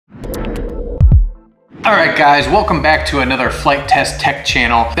All right guys, welcome back to another Flight Test Tech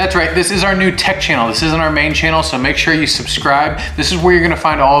channel. That's right, this is our new tech channel. This isn't our main channel, so make sure you subscribe. This is where you're gonna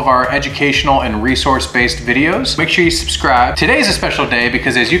find all of our educational and resource-based videos. Make sure you subscribe. Today's a special day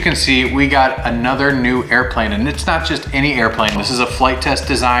because as you can see, we got another new airplane, and it's not just any airplane. This is a Flight Test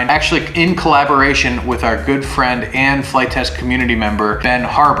design, actually in collaboration with our good friend and Flight Test community member, Ben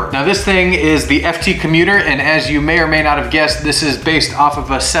Harbour. Now this thing is the FT Commuter, and as you may or may not have guessed, this is based off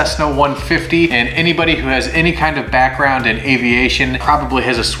of a Cessna 150, and anybody who has any kind of background in aviation probably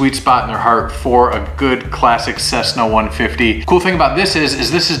has a sweet spot in their heart for a good classic Cessna 150. Cool thing about this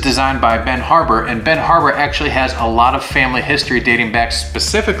is this is designed by Ben Harbour, and Ben Harbour actually has a lot of family history dating back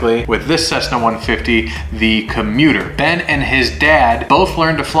specifically with this Cessna 150, the Commuter. Ben and his dad both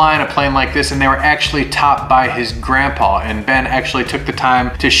learned to fly in a plane like this, and they were actually taught by his grandpa, and Ben actually took the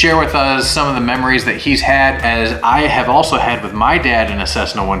time to share with us some of the memories that he's had, as I have also had with my dad in a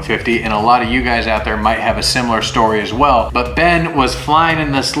Cessna 150, and a lot of you guys out there might have a similar story as well. But Ben was flying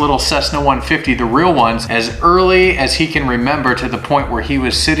in this little Cessna 150, the real ones, as early as he can remember, to the point where he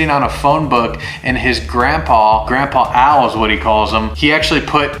was sitting on a phone book and his Grandpa Al is what he calls him, he actually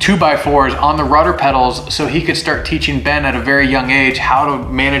put 2x4s on the rudder pedals so he could start teaching Ben at a very young age how to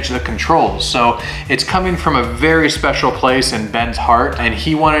manage the controls. So it's coming from a very special place in Ben's heart, and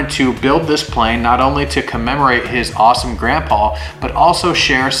he wanted to build this plane not only to commemorate his awesome grandpa, but also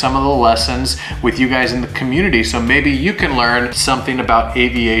share some of the lessons with you guys in the community, so maybe you can learn something about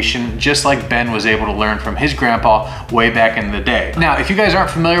aviation just like Ben was able to learn from his grandpa way back in the day. Now, if you guys aren't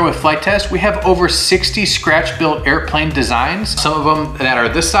familiar with Flight Test, we have over 60 scratch-built airplane designs, some of them that are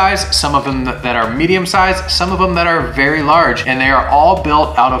this size, some of them that are medium size, some of them that are very large, and they are all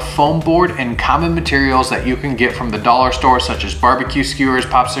built out of foam board and common materials that you can get from the dollar store, such as barbecue skewers,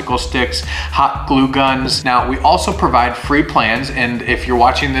 popsicle sticks, hot glue guns. Now, we also provide free plans, and if you're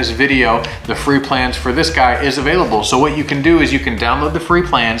watching this video, the free plans for this guy is available. So what you can do is you can download the free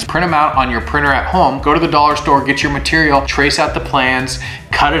plans, print them out on your printer at home, go to the dollar store, get your material, trace out the plans,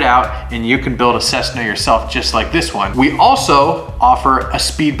 cut it out, and you can build a Cessna yourself just like this one. We also offer a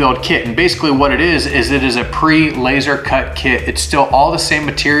speed build kit, and basically what it is it is a pre-laser cut kit. It's still all the same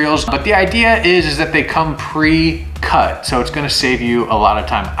materials, but the idea is that they come pre-cut, so it's gonna save you a lot of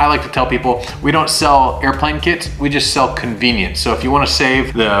time. I like to tell people we don't sell airplane kits, we just sell convenience. So if you wanna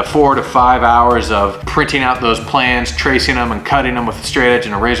save the 4 to 5 hours of printing out those plans, tracing them and cutting them with a straight edge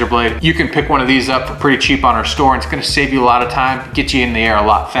and a razor blade, you can pick one of these up for pretty cheap on our store, and it's gonna save you a lot of time, get you in the air a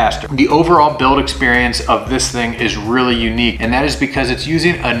lot faster. The overall build experience of this thing is really unique, and that is because it's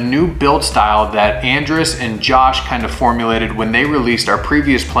using a new build style that Andres and Josh kind of formulated when they released our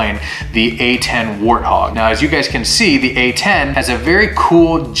previous plane, the A10 Warthog. Now, as you guys can see, the A10 has a very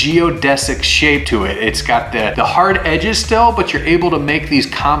cool geodesic shape to it. It's got the hard edges still, but you're able to make these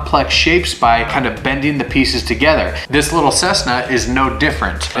complex shapes by kind of bending the pieces together. This little Cessna is no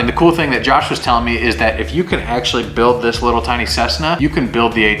different. And the cool thing that Josh was telling me is that if you can actually build this little tiny Cessna, you can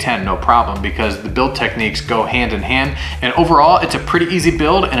build the A10 no problem, because the build techniques go hand in hand. And overall, it's a pretty easy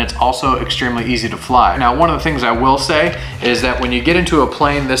build, and it's also extremely easy to fly. Now, one of the things I will say is that when you get into a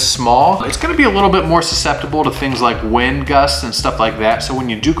plane this small, it's gonna be a little bit more susceptible to things like wind gusts and stuff like that. So when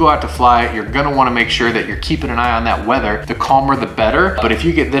you do go out to fly it, you're gonna wanna make sure that you're keeping an eye on that weather. The calmer the better. But if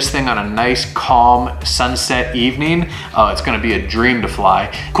you get this thing on a nice, calm sunset evening, it's gonna be a dream to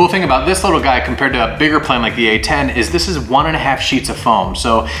fly. Cool thing about this little guy compared to a bigger plane like the A10 is this is 1.5 sheets of foam.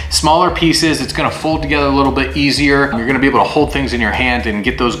 So smaller pieces, it's gonna fold together a little bit easier. You're gonna be able to hold things in your hand and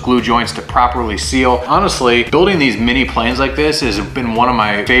get those glue joints to properly seal. Honestly, building these mini planes like this has been one of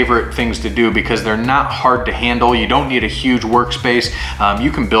my favorite things to do because they're not hard to handle. You don't need a huge workspace.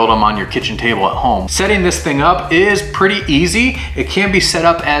 You can build them on your kitchen table at home. Setting this thing up is pretty easy. It can be set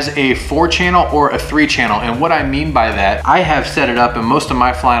up as a 4-channel or a 3-channel. And what I mean by that, I have set it up, and most of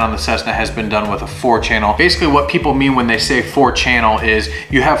my flying on the Cessna has been done with a 4-channel. Basically what people mean when they say 4-channel is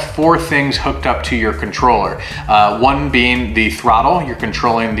you have 4 things hooked up to your controller. One being the throttle, you're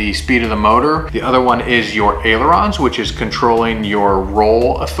controlling the speed of the motor. The other one is your ailerons, which is controlling your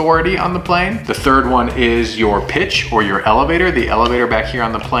roll authority on the plane. The third one is your pitch or your elevator. The elevator back here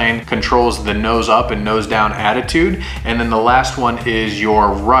on the plane controls the nose up and nose down attitude. And then the last one is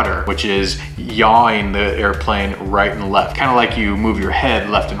your rudder, which is yawing the airplane right and left, kind of like you move your head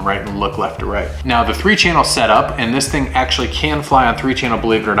left and right and look left to right. Now the 3-channel setup, and this thing actually can fly on 3-channel,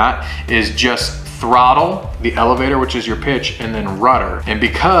 believe it or not, is just throttle, the elevator, which is your pitch, and then rudder. And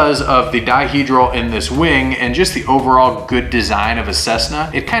because of the dihedral in this wing and just the overall good design of a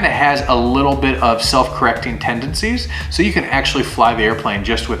Cessna, it kind of has a little bit of self-correcting tendencies. So you can actually fly the airplane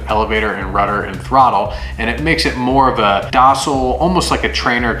just with elevator and rudder and throttle, and it makes it more of a docile, almost like a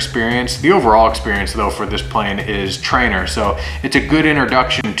trainer experience. The overall experience though for this plane is trainer. So it's a good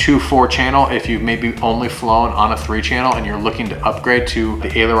introduction to 4-channel if you've maybe only flown on a 3-channel and you're looking to upgrade to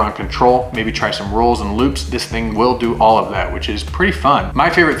the aileron control, maybe try some rolls and loops. This thing will do all of that, which is pretty fun. My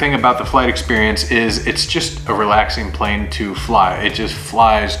favorite thing about the Flite experience is it's just a relaxing plane to fly. It just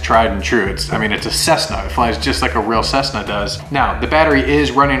flies tried and true. It's a Cessna. It flies just like a real Cessna does. Now, the battery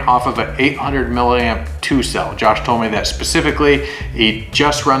is running off of an 800 milliamp 2-cell. Josh told me that specifically. He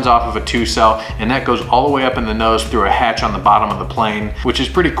just runs off of a 2-cell, and that goes all the way up in the nose through a hatch on the bottom of the plane, which is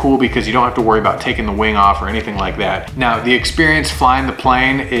pretty cool because you don't have to worry about taking the wing off or anything like that. Now, the experience flying the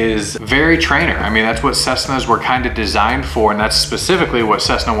plane is very trainer. I mean, that's what Cessnas were kind of designed for, and that's specifically what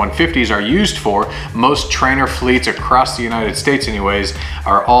Cessna 150s are used for. Most trainer fleets across the United States anyways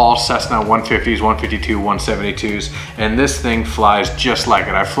are all Cessna 150s, 152, 172s, and this thing flies just like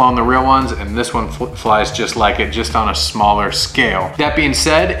it. I've flown the real ones, and this one flies just like it, just on a smaller scale. That being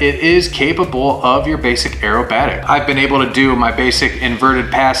said, it is capable of your basic aerobatic. I've been able to do my basic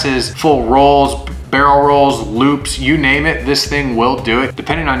inverted passes, full rolls, barrel rolls, loops, you name it, this thing will do it,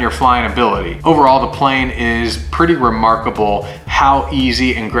 depending on your flying ability. Overall, the plane is pretty remarkable how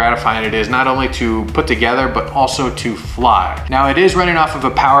easy and gratifying it is, not only to put together, but also to fly. Now, it is running off of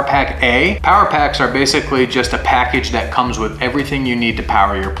a Power Pack A. Power Packs are basically just a package that comes with everything you need to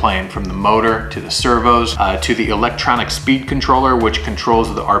power your plane, from the motor to the servos, to the electronic speed controller, which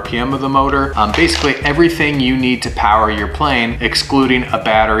controls the RPM of the motor. Basically everything you need to power your plane, excluding a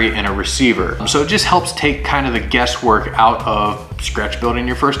battery and a receiver. So it just helps take kind of the guesswork out of scratch building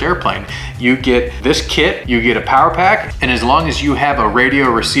your first airplane. You get this kit, you get a power pack, and as long as you have a radio,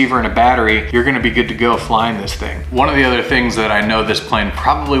 receiver, and a battery, you're gonna be good to go flying this thing. One of the other things that I know this plane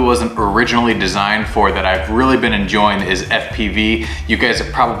probably wasn't originally designed for that I've really been enjoying is FPV. You guys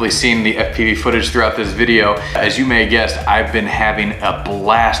have probably seen the FPV footage throughout this video. As you may have guessed, I've been having a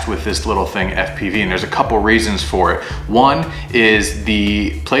blast with this little thing, FPV, and there's a couple reasons for it. One is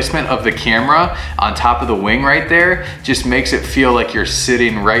the placement of the camera on top of the wing right there just makes it feel like you're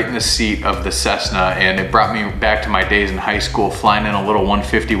sitting right in the seat of the Cessna, and it brought me back to my days in high school flying in a little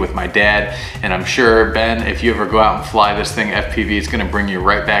 150 with my dad. And I'm sure, Ben, if you ever go out and fly this thing FPV, it's gonna bring you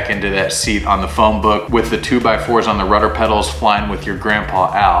right back into that seat on the phone book with the 2x4s on the rudder pedals flying with your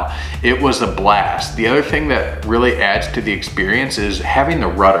grandpa Al. It was a blast. The other thing that really adds to the experience is having the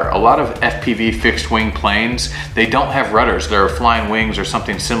rudder. A lot of FPV fixed wing planes, they don't have rudders. They're flying wings or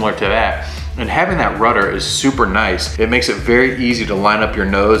something similar to that. And having that rudder is super nice. It makes it very easy to line up your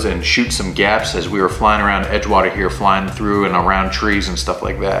nose and shoot some gaps, as we were flying around Edgewater here, flying through and around trees and stuff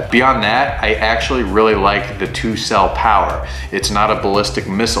like that. Beyond that, I actually really like the 2-cell power. It's not a ballistic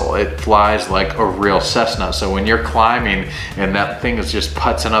missile. It flies like a real Cessna. So when you're climbing and that thing is just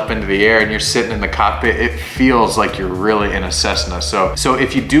putzing up into the air and you're sitting in the cockpit, it feels like you're really in a Cessna. So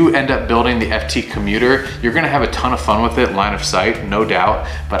if you do end up building the FT Commuter, you're gonna have a ton of fun with it, line of sight, no doubt.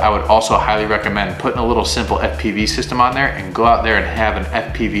 But I would also highly recommend putting a little simple FPV system on there and go out there and have an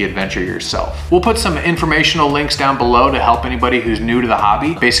FPV adventure yourself. We'll put some informational links down below to help anybody who's new to the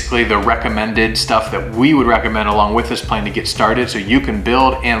hobby. Basically the recommended stuff that we would recommend along with this plane to get started so you can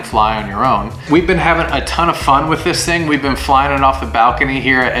build and fly on your own. We've been having a ton of fun with this thing. We've been flying it off the balcony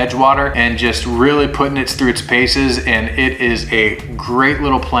here at Edgewater and just really putting it through its paces, and it is a great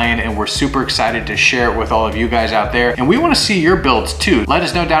little plane, and we're super excited to share it with all of you guys out there. And we want to see your builds too. Let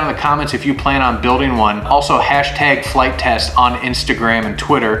us know down in the comments if you plan on building one. Also hashtag Flite Test on Instagram and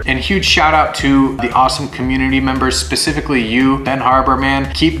Twitter. And huge shout out to the awesome community members, specifically you, Ben Harbor, man.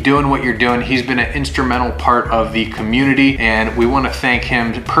 Keep doing what you're doing. He's been an instrumental part of the community, and we want to thank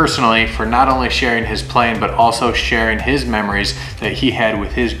him personally for not only sharing his plane, but also sharing his memories that he had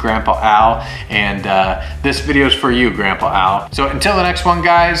with his grandpa Al. And this video is for you, Grandpa Al. So until the next one,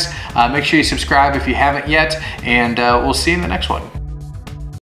 guys, make sure you subscribe if you haven't yet, and we'll see you in the next one.